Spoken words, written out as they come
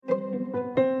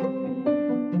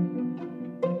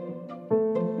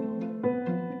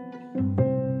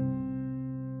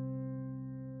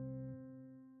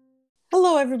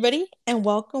everybody, and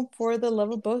welcome for the Love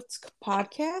of Books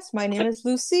podcast. My name is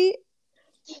Lucy.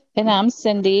 And I'm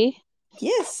Cindy.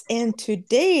 Yes, and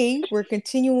today we're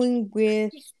continuing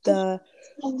with the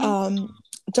um,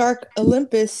 Dark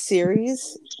Olympus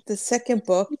series. The second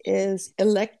book is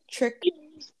Electric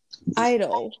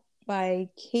Idol by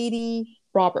Katee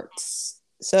Roberts.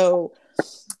 So,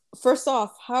 first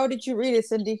off, how did you read it,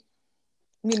 Cindy?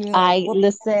 Meaning, like, I what?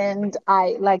 listened,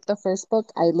 I like the first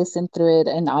book, I listened through it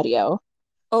in audio.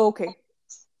 Oh, okay.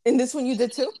 And this one you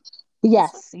did too? This one?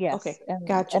 Yes, Okay, yes.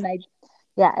 gotcha. And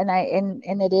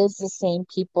it is the same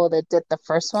people that did the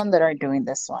first one that are doing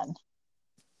this one.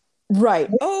 Right.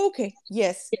 Oh, okay.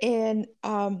 Yes. And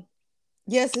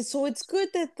yes, so it's good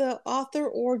that the author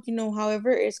or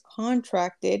however is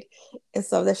contracted and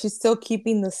stuff that she's still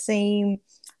keeping the same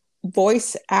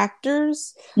voice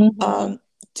actors Mm-hmm. um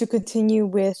to continue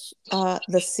with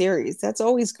the series. That's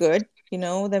always good.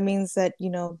 That means that,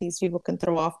 these people can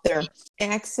throw off their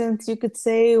accents, you could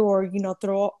say, or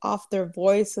throw off their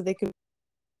voice so they could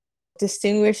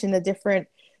distinguish in a different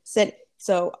set.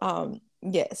 So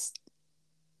yes.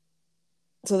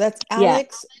 So that's Yeah.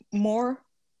 Alex Moore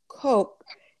Coke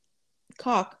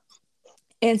Cock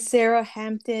and Sarah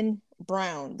Hampton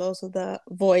Brown. Those are the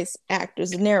voice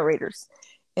actors and narrators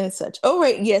and such. Oh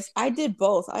right, yes, I did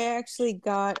both. I actually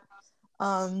got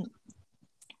um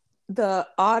the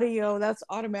audio. That's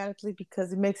automatically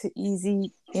because it makes it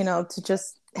easy, to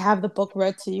just have the book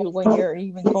read to you when you're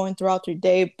even going throughout your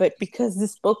day. But because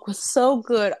this book was so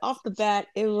good off the bat,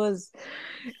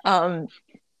 um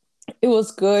it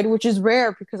was good, which is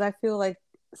rare because I feel like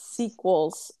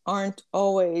sequels aren't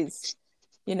always,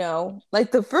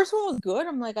 like the first one was good.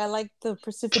 I'm like, I like the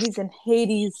Persephone's and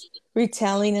Hades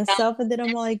retelling and stuff. And then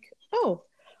I'm like, oh,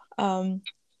 um,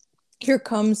 here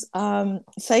comes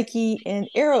Psyche and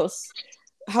Eros.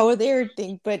 How are they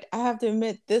everything? But I have to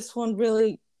admit, this one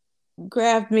really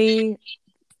grabbed me.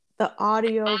 The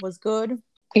audio was good.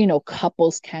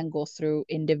 Couples can go through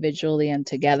individually and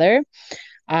together.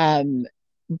 Um,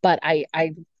 but I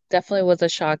definitely was a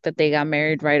shock that they got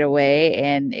married right away,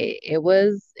 and it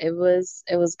was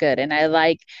good. And I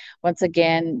like, once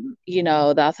again, the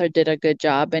author did a good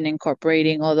job in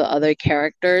incorporating all the other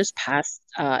characters, past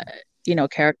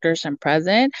characters and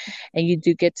present, and you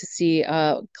do get to see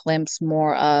a glimpse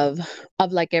more of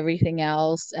like everything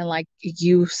else. And like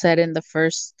you said in the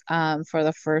first for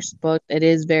the first book, it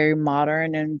is very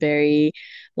modern and very,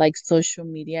 like, social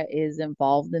media is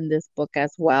involved in this book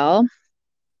as well.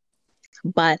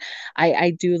 But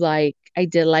I did like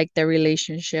the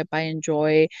relationship. I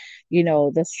enjoy,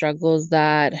 the struggles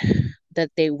that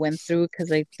they went through,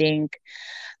 because I think,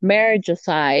 marriage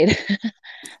aside,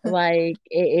 like,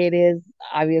 it is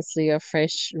obviously a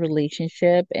fresh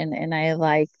relationship, and I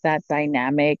like that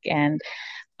dynamic.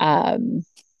 Um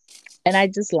and I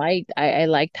just I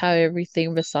liked how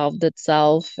everything resolved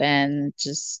itself. And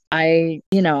just, I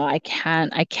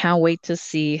can't wait to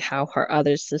see how her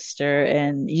other sister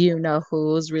and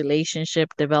whose relationship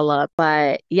developed.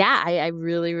 But yeah, I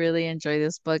really, really enjoy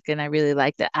this book, and I really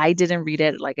liked it. I didn't read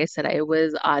it, like I said, it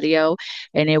was audio,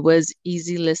 and it was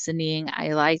easy listening. I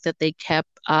like that they kept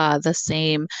the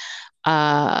same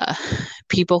uh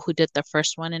people who did the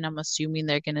first one, and I'm assuming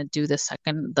they're gonna do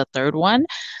the third one.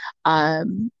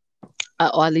 um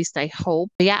or at least I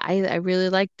hope. But yeah, I really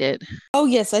liked it. Oh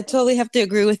yes, I totally have to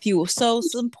agree with you. So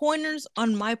some pointers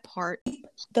on my part.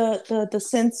 The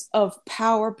sense of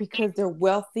power because they're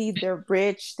wealthy, they're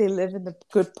rich, they live in the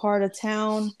good part of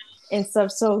town and stuff.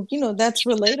 So, that's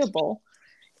relatable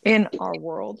in our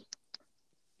world.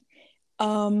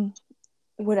 Um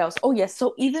what else? Oh yes,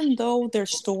 so even though their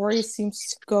story seems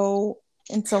to go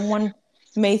and someone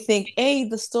may think, hey,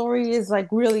 the story is like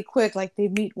really quick, like they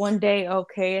meet one day,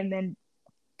 okay, and then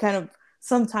kind of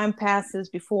some time passes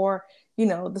before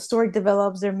the story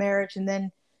develops their marriage, and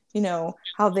then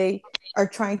how they are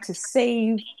trying to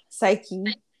save Psyche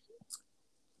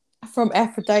from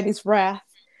Aphrodite's wrath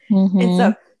and Mm-hmm.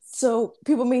 stuff. So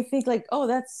people may think like, oh,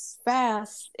 that's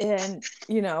fast, and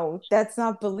that's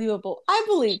not believable. I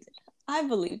believed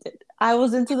it. I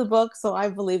was into the book, so I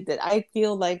believed it. I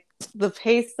feel like the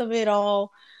pace of it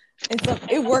all and stuff,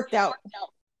 it worked out.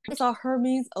 I saw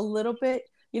Hermes a little bit.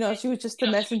 She was just a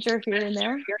messenger here and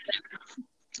there.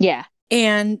 Yeah.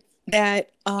 And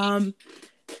that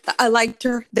I liked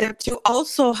her there too.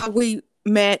 Also, how we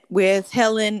met with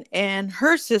Helen and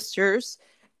her sisters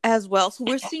as well. So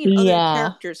we're seeing other Yeah.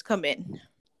 characters come in.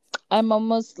 I'm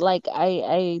almost like,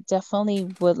 I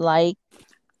definitely would like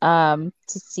to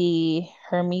see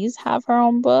Hermes have her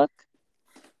own book,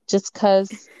 just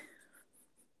because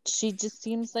she just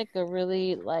seems like a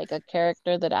really, like, a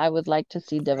character that I would like to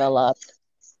see developed.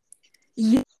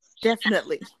 Yeah,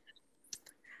 definitely.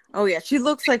 Oh yeah, she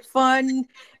looks like fun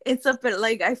and stuff, but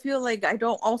like I feel like I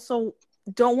don't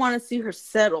want to see her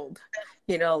settled.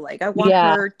 Like I want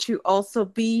Yeah. her to also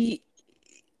be,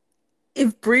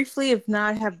 if briefly, if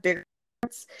not have bigger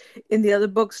parts in the other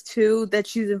books too, that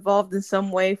she's involved in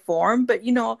some way, form. But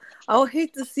I would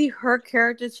hate to see her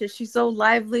character, she's so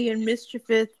lively and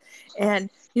mischievous, and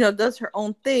does her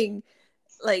own thing,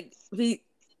 like be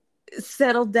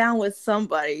settled down with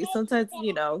somebody. Sometimes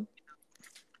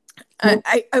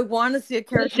I want to see a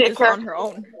character just on her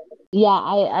own. Yeah,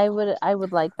 I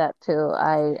would like that too.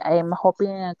 I am hoping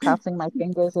and crossing my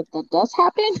fingers that that does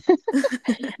happen.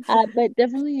 But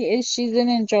definitely is she's an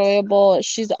enjoyable.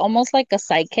 She's almost like a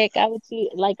sidekick, I would see,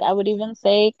 like I would even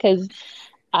say, because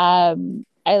I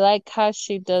like how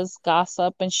she does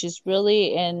gossip and she's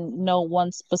really in no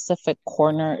one specific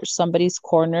corner, somebody's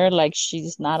corner. Like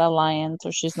she's not alliance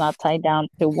or she's not tied down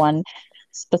to one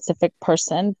specific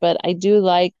person. But I do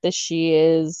like that she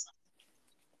is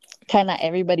kind of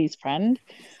everybody's friend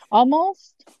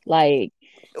almost. Like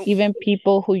even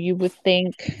people who you would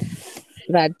think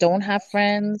that don't have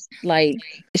friends, like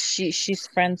she's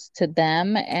friends to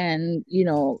them. And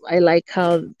I like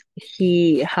how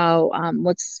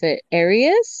what's it,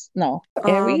 Aries? No, um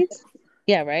Aries?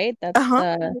 Yeah, right? That's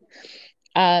uh-huh.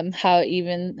 the how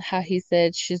even how he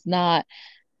said she's not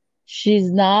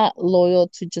loyal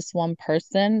to just one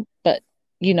person, but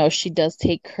she does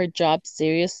take her job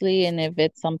seriously. And if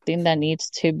it's something that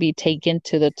needs to be taken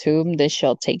to the tomb, then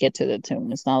she'll take it to the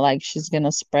tomb. It's not like she's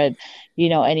gonna spread,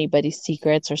 anybody's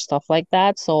secrets or stuff like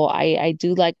that. So I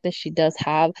do like that she does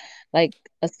have like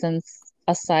a sense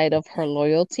aside of her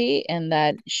loyalty and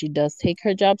that she does take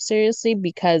her job seriously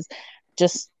because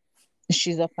just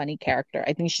she's a funny character.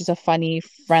 I think she's a funny,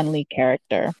 friendly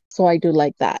character. So I do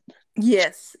like that.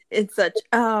 Yes, it's such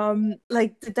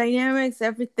like the dynamics,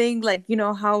 everything, like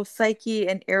how Psyche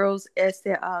and Eros, as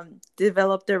they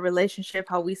develop their relationship,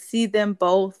 how we see them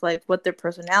both, like what their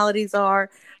personalities are,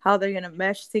 how they're gonna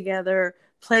mesh together,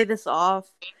 play this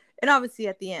off, and obviously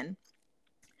at the end,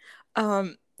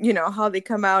 how they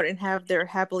come out and have their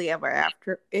happily ever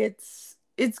after. It's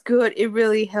good. It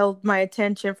really held my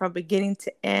attention from beginning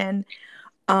to end.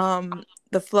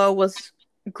 The flow was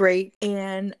great,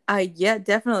 and yeah,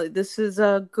 definitely this is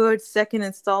a good second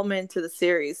installment to the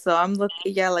series. So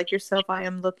yeah, like yourself, I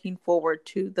am looking forward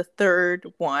to the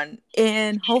third one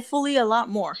and hopefully a lot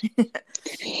more.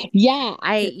 Yeah,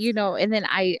 It's and then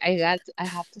I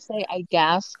have to say, I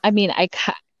guess, I mean,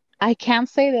 I can't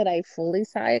say that I fully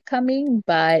saw it coming,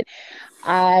 but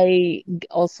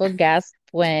also guessed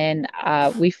when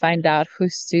we find out who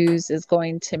Suze is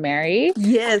going to marry.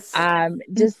 yes.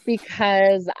 Just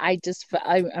because I'm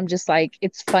just like,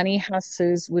 it's funny how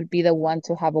Suze would be the one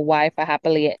to have a wife, a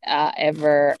happily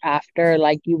ever after.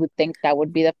 Like you would think that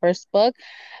would be the first book,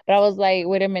 but I was like,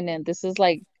 wait a minute, this is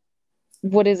like,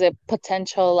 what is it,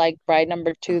 potential like bride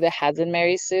number two that hasn't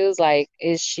married Suze? Like,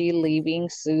 is she leaving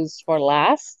Suze for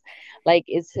last? Like,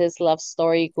 is his love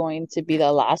story going to be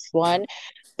the last one?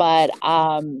 But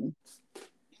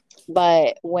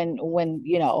when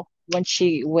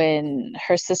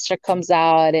her sister comes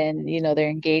out and they're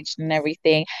engaged and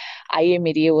everything, I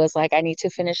immediately was like, I need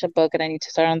to finish a book and I need to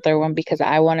start on the third one because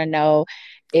I want to know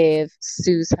if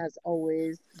Suze has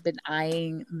always been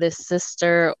eyeing this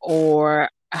sister, or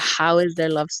how is their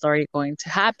love story going to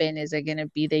happen? Is it going to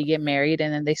be they get married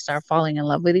and then they start falling in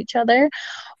love with each other,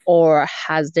 or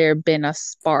has there been a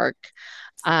spark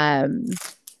um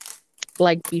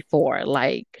like before?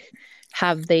 Like,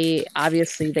 have they,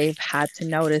 obviously they've had to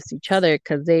notice each other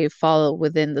because they fall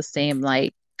within the same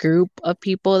like group of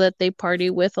people that they party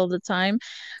with all the time.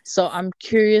 So I'm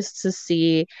curious to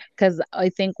see, because I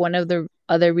think one of the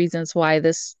other reasons why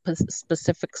this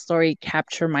specific story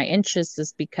captured my interest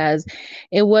is because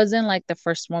it wasn't like the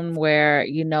first one where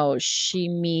she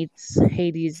meets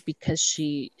Hades because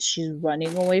she's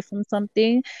running away from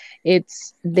something.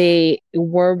 It's they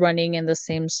were running in the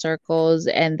same circles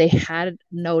and they had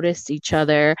noticed each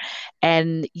other,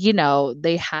 and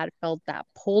they had felt that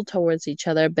pull towards each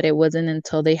other, but it wasn't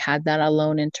until they had that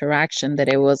alone interaction that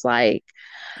it was like,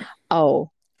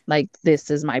 oh, like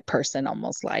this is my person,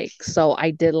 almost. Like, so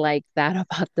I did like that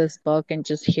about this book, and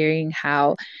just hearing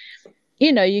how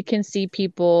you can see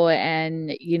people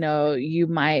and you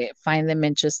might find them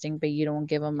interesting, but you don't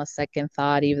give them a second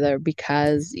thought either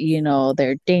because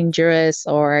they're dangerous,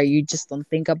 or you just don't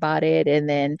think about it. And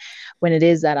then when it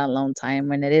is that alone time,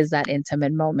 when it is that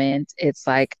intimate moment, it's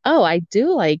like, oh, I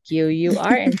do like you, you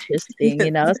are interesting,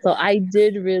 Yes. so I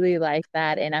did really like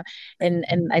that. And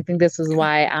I think this is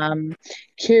why I'm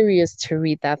curious to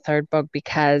read that third book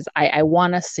because I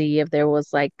want to see if there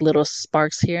was like little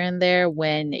sparks here and there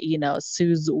when,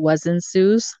 Suze wasn't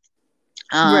Suze.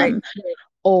 Right. Um,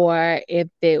 or if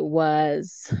it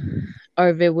was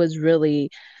really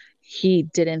he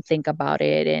didn't think about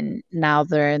it and now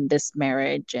they're in this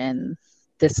marriage and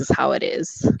this is how it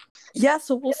is. Yeah,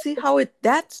 so we'll see how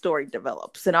that story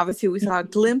develops. And obviously we saw a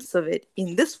glimpse of it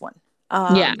in this one.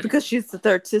 Yeah. Because she's the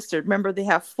third sister. Remember they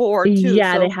have four too.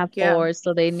 Yeah, they So have yeah. four,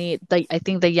 so they need I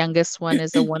think the youngest one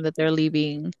is the one that they're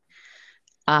leaving.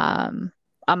 Um,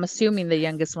 I'm assuming the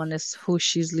youngest one is who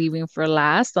she's leaving for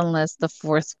last, unless the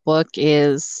fourth book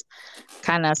is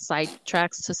kind of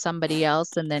sidetracks to somebody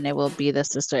else, and then it will be the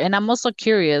sister. And I'm also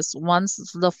curious,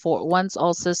 once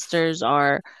all sisters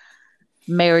are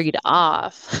married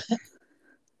off,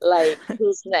 like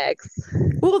who's next?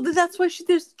 Well, that's why she's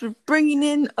just bringing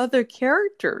in other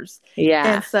characters and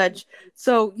Yeah, such.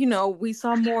 So, we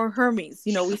saw more Hermes.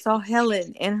 We saw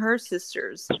Helen and her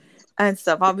sisters and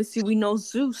stuff. Obviously, we know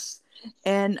Zeus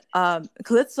and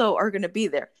Calypso are going to be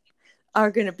there.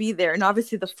 And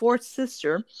obviously, the fourth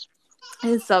sister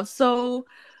and stuff. So,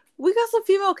 we got some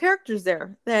female characters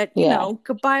there that, yeah,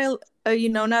 could buy,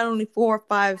 not only 4,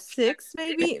 5, 6,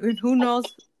 maybe, and who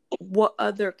knows what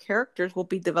other characters will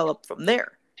be developed from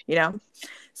there, you know?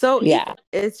 So yeah,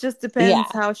 it just yeah.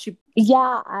 depends how she.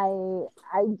 Yeah,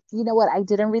 you know what? I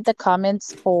didn't read the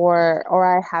comments or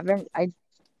I haven't,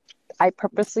 I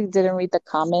purposely didn't read the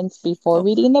comments before Oh,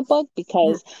 reading the book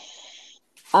because,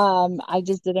 I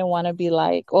just didn't want to be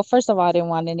like, well, first of all, I didn't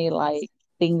want any like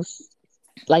things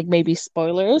like maybe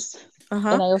spoilers.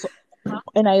 uh-huh.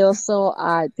 And I also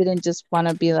didn't just want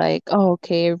to be like, oh,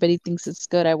 okay, everybody thinks it's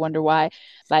good. I wonder why.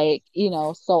 Like,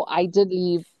 so I did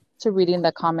leave to reading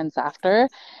the comments after.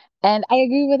 And I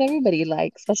agree with everybody,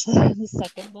 like, especially in the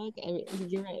second book.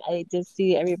 You're right. I did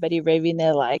see everybody raving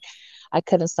it, like, I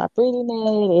couldn't stop reading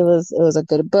it. It was a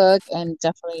good book, and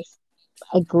definitely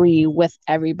agree with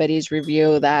everybody's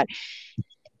review that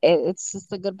it's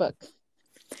just a good book.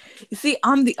 You see,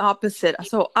 I'm the opposite.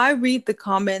 So I read the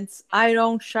comments. I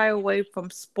don't shy away from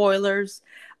spoilers.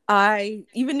 I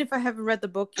even if I haven't read the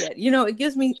book yet, it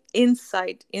gives me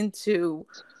insight into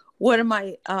what am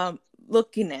I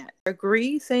looking at.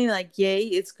 Agree, saying like, "Yay,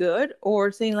 it's good,"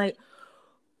 or saying like,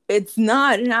 "It's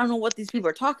not," and I don't know what these people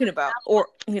are talking about, or.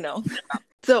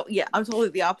 So yeah, I'm totally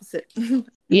the opposite.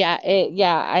 Yeah,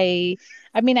 I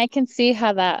mean, I can see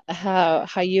how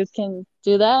you can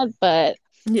do that,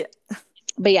 Yeah,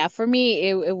 but yeah, for me,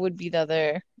 it would be the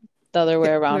other way way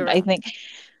around. I around. think,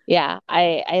 yeah,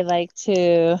 I like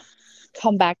to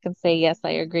come back and say yes,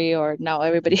 I agree, or no,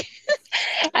 everybody.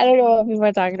 I don't know what people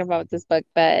are talking about this book,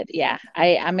 but yeah,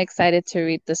 I'm excited to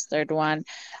read this third one,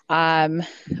 um,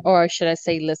 or should I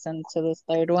say, listen to this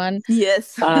third one,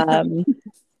 Yes. um,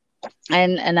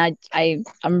 and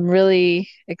I'm really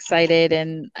excited,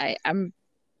 and I'm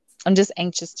just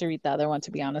anxious to read the other one.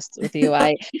 To be honest with you,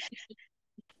 I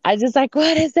just like,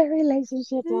 what is their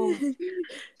relationship like?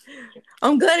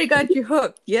 I'm glad it got you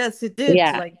hooked. Yes, it did.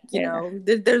 Yeah, Like, yeah,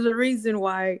 there's a reason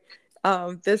why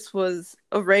this was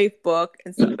a rave book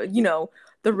and so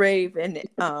the rave and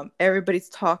everybody's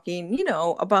talking,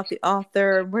 about the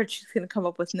author, what she's gonna come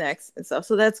up with next and stuff.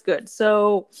 So that's good.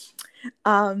 So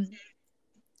um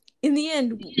in the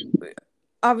end,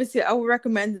 obviously I would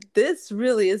recommend that this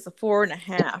really is a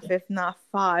 4.5, if not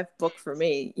 5 book for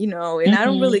me, and I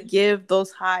don't really hmm give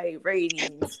those high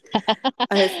ratings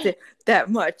as to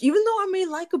that much. Even though I may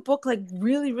like a book like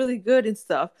really, really good and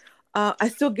stuff, I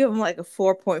still give them like a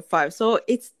 4.5. So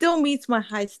it still meets my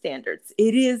high standards.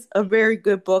 It is a very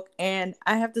good book. And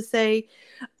I have to say,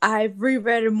 I've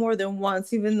reread it more than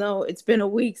once, even though it's been a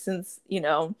week since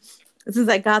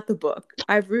I got the book.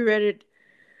 I've reread it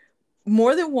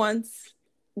more than once,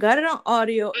 got it on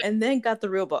audio, and then got the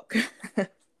real book.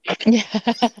 yeah.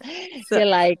 So You're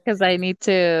like, because take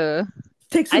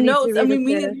I some need to notes. I read it mean, too.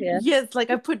 meaning Yeah, yes,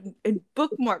 like I put in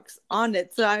bookmarks on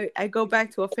it, so I go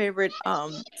back to a favorite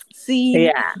scene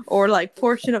yeah. or like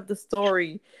portion of the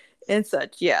story and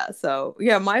such. Yeah, so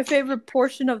yeah, my favorite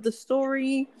portion of the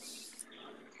story.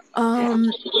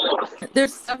 Um,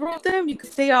 there's several of them. You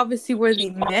could say obviously where they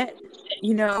met.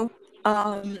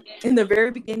 In the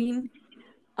very beginning.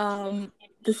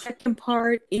 The second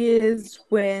part is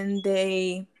when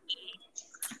they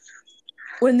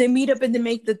meet up and they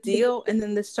make the deal, and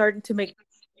then they're starting to make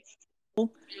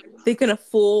they're gonna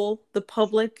fool the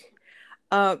public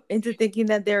into thinking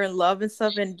that they're in love and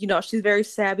stuff. And she's very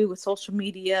savvy with social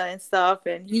media and stuff,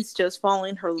 and he's just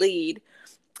following her lead.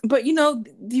 But you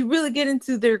really get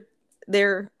into their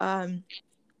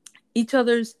each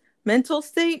other's mental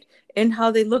state and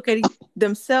how they look at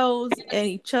themselves and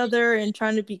each other and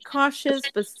trying to be cautious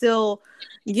but still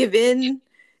give in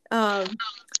um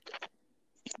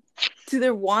to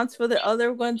their wants for the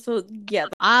other one. So yeah.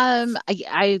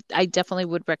 I definitely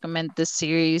would recommend this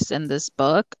series and this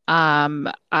book.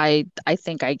 I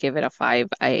think I give it a five.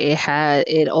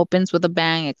 It opens with a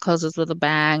bang, it closes with a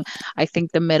bang. I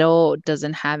think the middle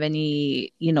doesn't have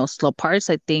any, slow parts.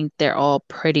 I think they're all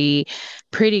pretty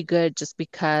good just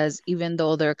because even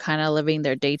though they're kind of living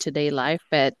their day-to-day life,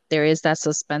 but there is that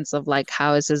suspense of like,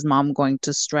 how is his mom going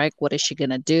to strike? What is she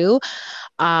gonna do?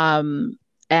 Um,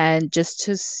 and just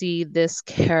to see this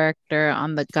character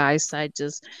on the guy's side,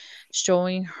 just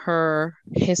showing her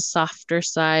his softer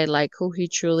side, like who he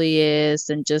truly is,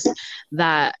 and just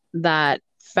that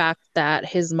fact that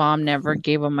his mom never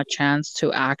gave him a chance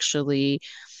to actually,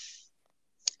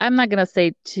 I'm not gonna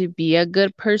say to be a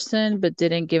good person, but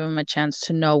didn't give him a chance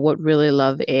to know what really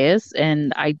love is.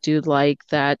 And I do like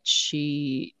that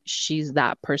she's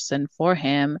that person for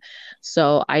him.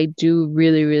 So I do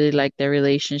really, really like their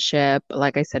relationship.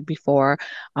 Like I said before,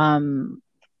 um,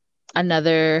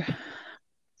 another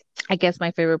I guess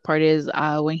my favorite part is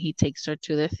when he takes her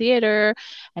to the theater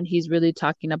and he's really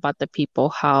talking about the people,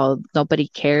 how nobody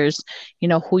cares,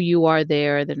 who you are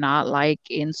there. They're not like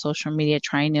in social media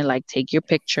trying to like take your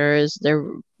pictures. They're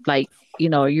like,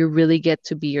 you really get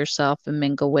to be yourself and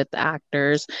mingle with the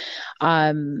actors.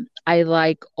 I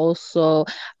like also,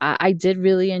 I did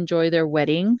really enjoy their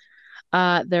wedding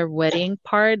part.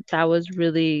 That was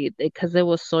really because it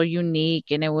was so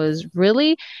unique and it was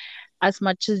really as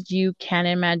much as you can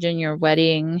imagine your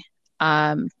wedding,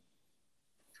 um,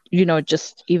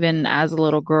 just even as a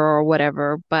little girl or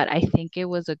whatever, but I think it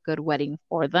was a good wedding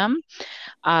for them.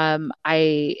 And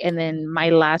then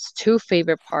my last two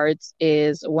favorite parts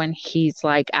is when he's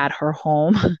like at her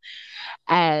home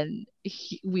and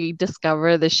we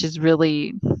discover that she's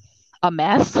really a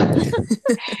mess.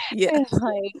 Yeah. And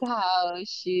like how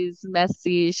she's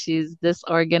messy, she's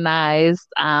disorganized.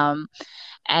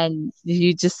 And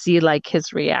you just see like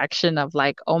his reaction of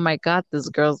like, oh my God, this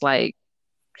girl's like,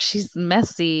 she's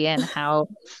messy, and how,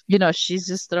 she's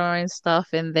just throwing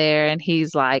stuff in there. And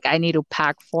he's like, I need to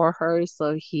pack for her.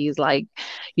 So he's like,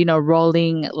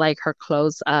 rolling like her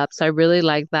clothes up. So I really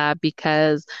like that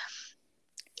because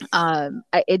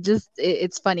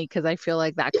it's funny because I feel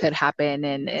like that could happen,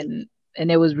 and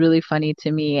it was really funny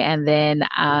to me. And then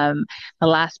the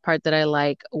last part that I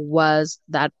like was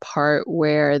that part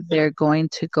where they're going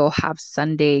to go have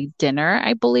Sunday dinner.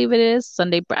 I believe it is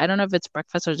Sunday. I don't know if it's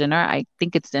breakfast or dinner. I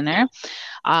think it's dinner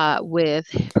with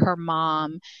her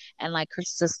mom, and like her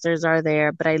sisters are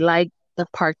there. But I like the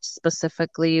part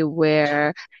specifically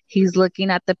where he's looking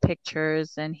at the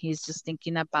pictures and he's just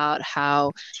thinking about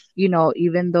how,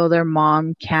 even though their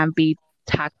mom can be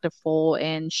tactful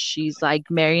and she's like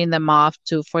marrying them off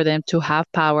to for them to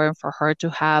have power and for her to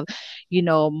have,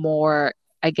 more,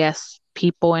 I guess,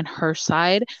 people in her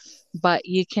side. But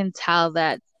you can tell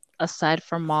that aside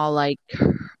from all, like,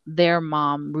 their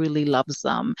mom really loves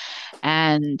them,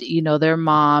 and their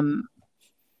mom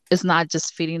is not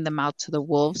just feeding them out to the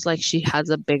wolves. Like, she has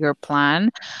a bigger plan.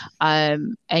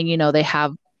 And they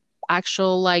have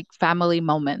actual like family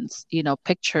moments,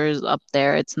 pictures up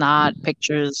there. It's not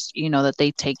pictures, that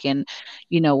they taken,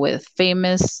 with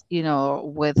famous,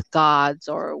 with gods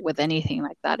or with anything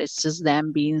like that. It's just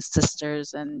them being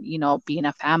sisters and, being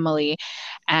a family.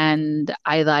 And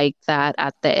I like that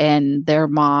at the end, their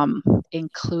mom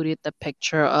included the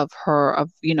picture of her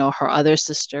other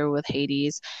sister with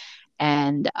Hades,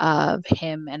 and of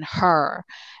him and her.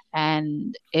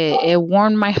 And it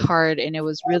warmed my heart, and it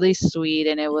was really sweet,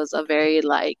 and it was a very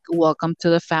like, welcome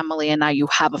to the family, and now you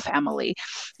have a family.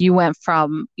 You went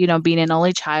from, being an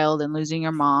only child and losing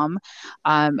your mom,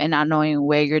 and not knowing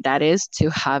where your dad is,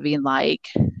 to having like,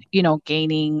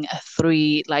 gaining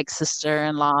three like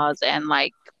sister-in-laws, and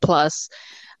like plus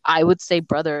I would say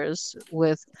brothers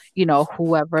with,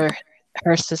 whoever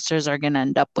her sisters are going to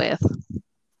end up with.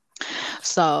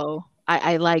 So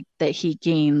I like that he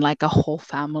gained like a whole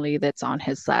family that's on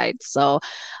his side. So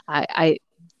I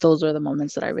those are the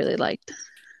moments that I really liked.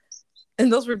 And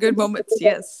those were good moments,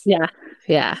 yes. Yeah.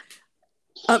 Yeah.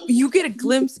 You get a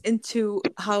glimpse into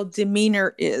how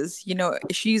demeanor is.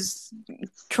 She's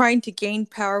trying to gain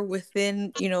power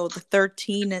within, the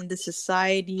 13 and the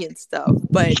society and stuff.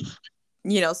 But,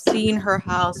 seeing her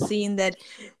house, seeing that,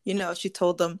 she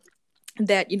told them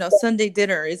that, Sunday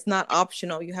dinner is not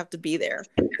optional. You have to be there.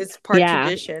 It's part Yeah.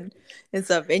 tradition and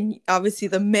stuff. And obviously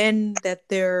the men that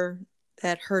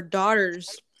her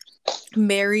daughters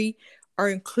marry are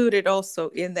included also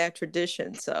in that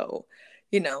tradition. So,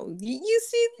 you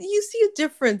see a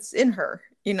difference in her.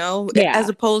 as Yeah.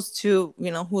 opposed to,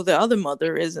 who the other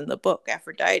mother is in the book,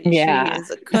 Aphrodite. She Yeah. is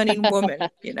a cunning woman.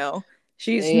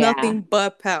 She's Yeah. nothing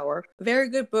but power. Very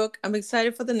good book. I'm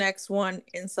excited for the next one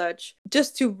and such.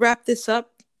 Just to wrap this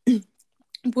up,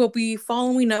 we'll be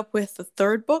following up with the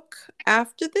third book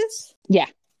after this. Yeah.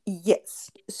 Yes.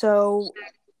 So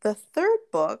the third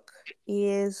book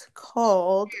is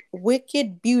called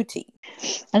Wicked Beauty.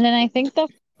 And then I think the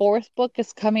fourth book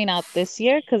is coming out this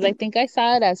year because I think I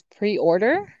saw it as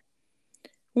pre-order.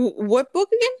 What book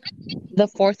again? The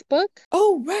fourth book.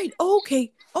 Oh, right. Oh,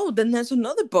 okay. Oh, then there's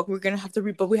another book we're gonna have to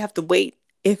read, but we have to wait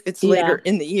if it's later Yeah,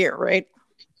 in the year, right?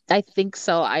 I think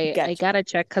so. I Gotcha. gotta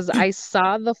check because I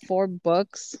saw the four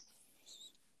books.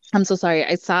 I'm so sorry.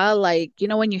 I saw like,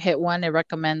 when you hit one, it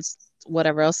recommends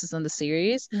whatever else is in the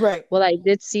series. Right. Well, I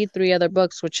did see three other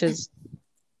books, which is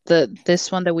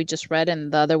this one that we just read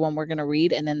and the other one we're gonna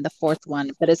read, and then the fourth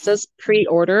one. But it says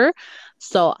pre-order,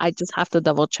 so I just have to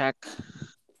double check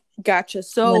Gotcha. when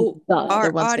So the other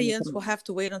our one's gonna audience come will out. have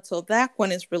to wait until that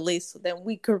one is released so then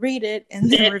we could read it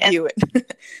and then review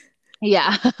it.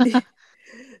 Yeah.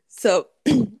 So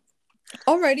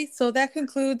alrighty, so that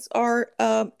concludes our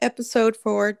episode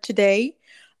for today.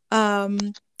 Um,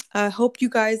 I hope you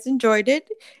guys enjoyed it.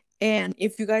 And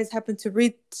if you guys happen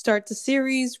to start the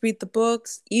series, read the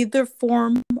books, either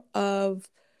form of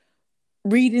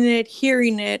reading it,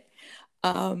 hearing it,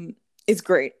 is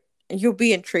great. You'll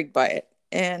be intrigued by it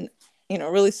and,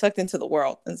 really sucked into the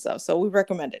world and stuff. So we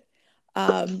recommend it.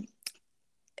 Um,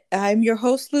 I'm your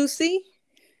host, Lucy.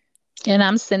 And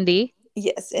I'm Cindy.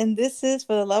 Yes, and this is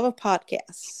For the Love of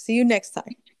Podcasts. See you next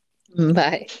time.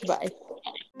 Bye. Bye.